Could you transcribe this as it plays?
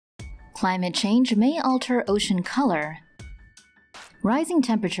Climate change may alter ocean color. Rising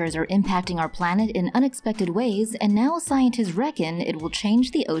temperatures are impacting our planet in unexpected ways, and now scientists reckon it will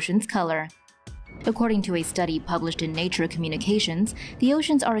change the ocean's color. According to a study published in Nature Communications, the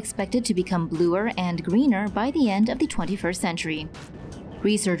oceans are expected to become bluer and greener by the end of the 21st century.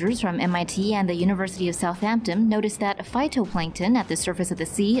 Researchers from MIT and the University of Southampton noticed that phytoplankton at the surface of the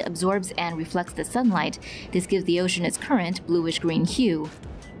sea absorbs and reflects the sunlight. This gives the ocean its current bluish-green hue.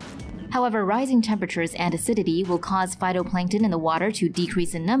 However, rising temperatures and acidity will cause phytoplankton in the water to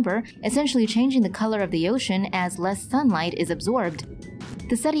decrease in number, essentially changing the color of the ocean as less sunlight is absorbed.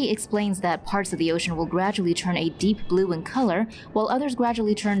 The study explains that parts of the ocean will gradually turn a deep blue in color, while others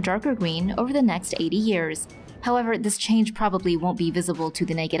gradually turn darker green over the next 80 years. However, this change probably won't be visible to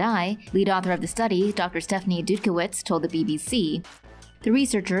the naked eye. Lead author of the study, Dr. Stephanie Dudkowitz, told the BBC. The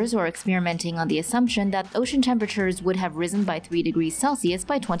researchers were experimenting on the assumption that ocean temperatures would have risen by 3 degrees Celsius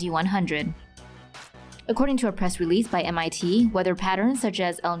by 2100. According to a press release by MIT, weather patterns such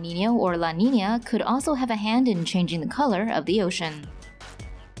as El Niño or La Niña could also have a hand in changing the color of the ocean.